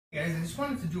Hey guys, I just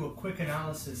wanted to do a quick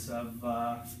analysis of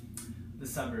the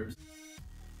suburbs.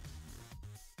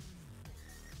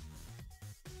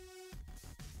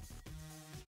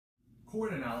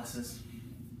 Chord analysis.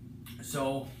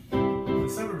 So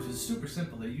the suburbs is super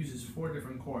simple. It uses 4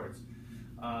 different chords.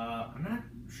 I'm not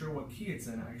sure what key it's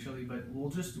in actually, but we'll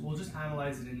just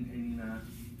analyze it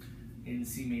in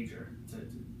C major to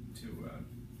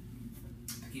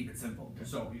keep it simple.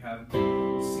 So you have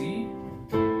C,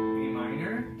 A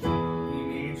minor, E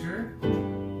major,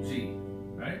 G,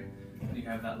 right? And you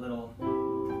have that little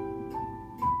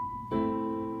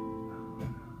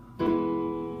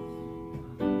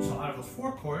so out of those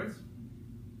 4 chords,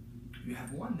 you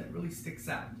have one that really sticks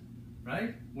out,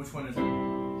 right? Which one is it?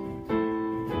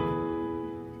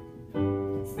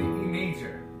 It's the E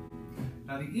major.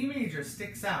 Now the E major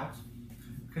sticks out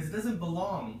because it doesn't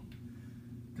belong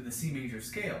to the C major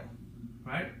scale,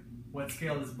 right? What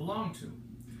scale does it belong to?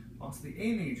 It belongs to the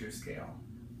A major scale,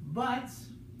 but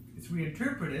it's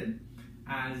reinterpreted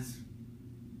as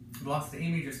it belongs to the A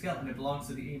major scale and it belongs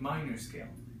to the A minor scale.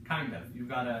 Kind of. You've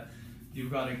got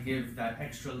to give that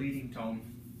extra leading tone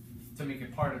to make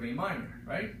it part of A minor,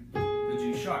 right? The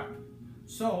G sharp.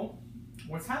 So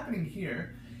what's happening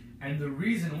here, and the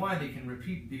reason why they can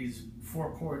repeat these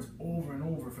 4 chords over and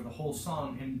over for the whole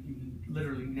song and you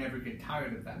literally never get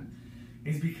tired of them,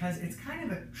 is because it's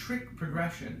kind of a trick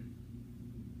progression.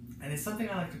 And it's something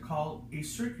I like to call a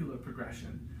circular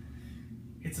progression.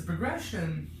 It's a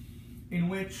progression in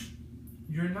which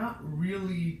you're not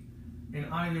really in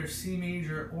either C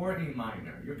major or A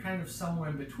minor. You're kind of somewhere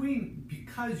in between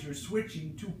because you're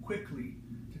switching too quickly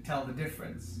to tell the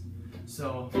difference.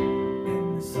 So,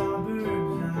 in the suburbs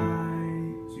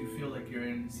so you feel like you're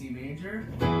in C major.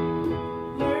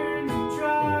 Learn to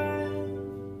drive.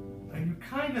 And you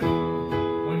kind of,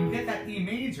 when you get that E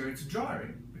major, it's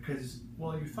jarring because,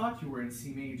 well, you thought you were in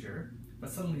C major, but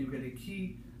suddenly you get a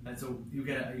key you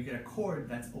get a chord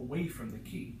that's away from the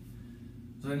key.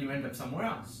 So then you end up somewhere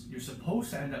else. You're supposed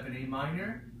to end up in A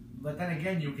minor, but then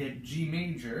again you get G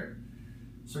major.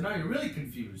 So now you're really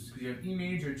confused because you have E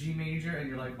major, G major, and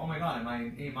you're like, oh my god, am I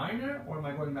in A minor or am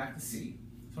I going back to C?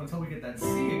 So until we get that C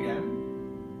again,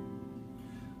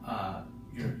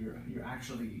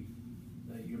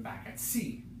 you're back at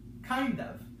C, kind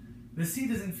of. The C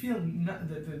doesn't feel,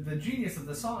 the genius of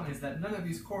the song is that none of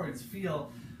these chords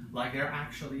feel like they're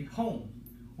actually home,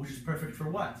 which is perfect for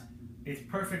what? It's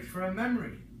perfect for a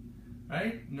memory,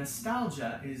 right?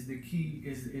 Nostalgia is the key,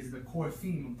 is the core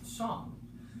theme of the song.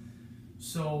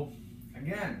 So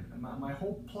again, my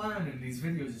whole plan in these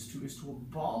videos is to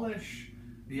abolish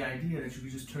the idea that you can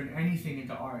just turn anything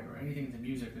into art or anything into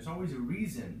music. There's always a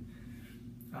reason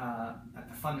at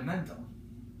the fundamental.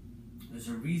 There's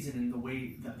a reason in the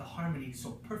way that the harmony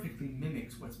so perfectly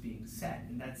mimics what's being said,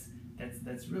 and that's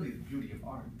really the beauty of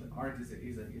art. The art is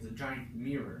a giant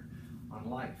mirror on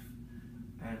life,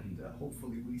 and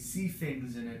hopefully we see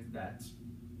things in it that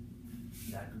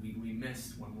we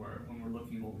missed when we're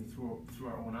looking only through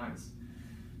our own eyes.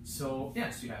 So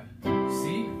yes, you have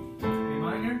C, A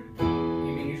minor, E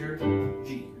major,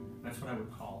 G. That's what I would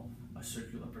call a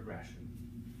circular progression.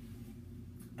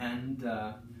 And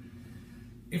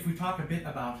if we talk a bit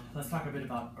about, let's talk a bit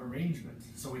about arrangement.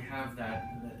 So we have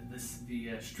the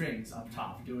strings up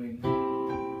top doing.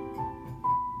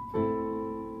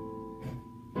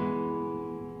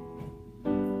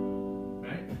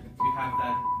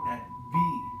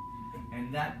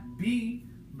 That B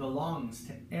belongs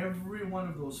to every one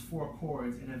of those 4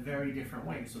 chords in a very different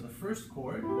way. So the first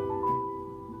chord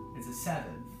is a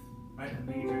 7th, right? A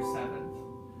major 7th.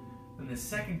 Then the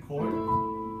second chord,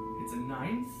 it's a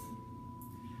 9th.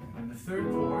 And the third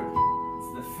chord,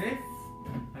 it's the 5th,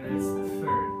 and it's the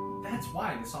 3rd. That's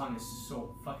why the song is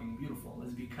so fucking beautiful,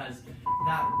 is because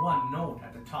that one note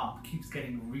at the top keeps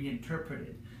getting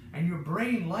reinterpreted. And your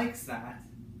brain likes that.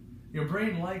 Your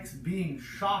brain likes being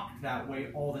shocked that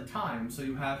way all the time. So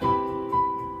you have all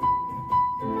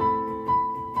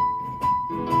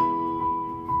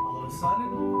of a sudden.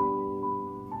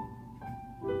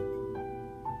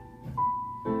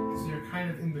 So you're kind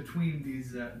of in between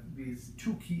these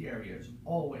 2 key areas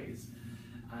always.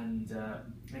 And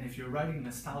if you're writing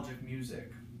nostalgic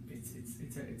music,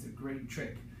 it's a great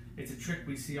trick. It's a trick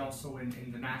we see also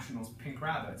in the National's Pink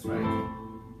Rabbits, right?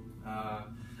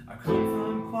 I come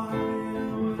from quiet, I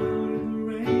went out in the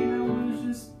rain, I was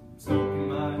just smoking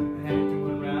my head to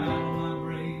a rattle my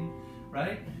brain,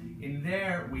 right? In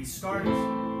there, we start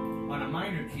on a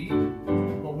minor key,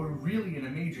 but we're really in a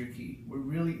major key. We're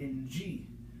really in G.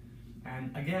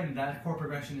 And again, that chord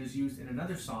progression is used in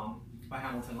another song by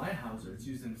Hamilton Lighthouser. It's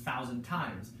used in 1,000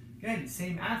 times. Again,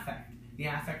 same affect. the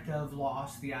affect of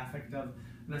loss, the affect of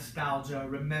nostalgia,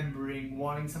 remembering,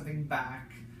 wanting something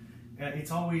back. It's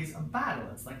always a battle.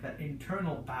 It's like that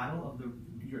internal battle of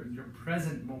your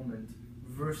present moment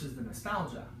versus the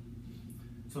nostalgia.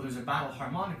 So there's a battle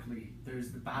harmonically.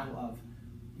 There's the battle of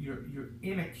you're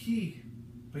in a key,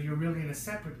 but you're really in a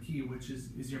separate key, which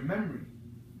is your memory,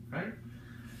 right?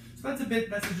 So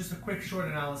that's just a quick short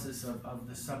analysis of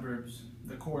the suburbs,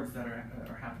 the chords that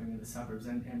are happening in the suburbs,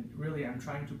 and really I'm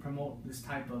trying to promote this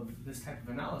type of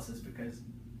analysis because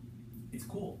it's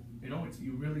cool. You know,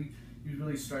 you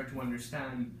really start to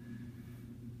understand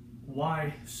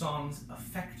why songs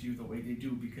affect you the way they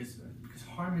do, because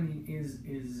harmony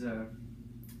is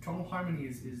tonal harmony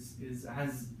is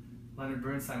as Leonard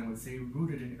Bernstein would say,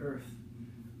 rooted in earth.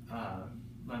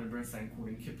 Leonard Bernstein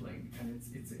quoting Kipling, and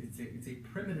it's a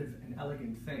primitive and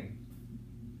elegant thing,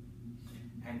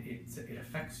 and it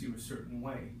affects you a certain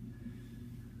way,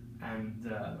 and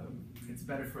it's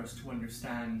better for us to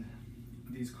understand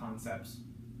these concepts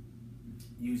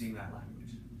using that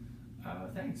language.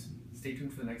 Thanks. Stay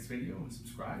tuned for the next video and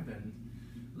subscribe and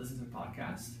listen to the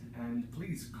podcast, and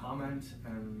please comment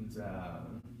and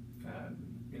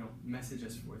message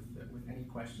us with any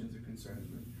questions or concerns.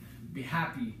 We'd be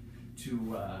happy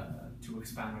to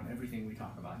expand on everything we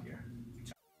talk about here.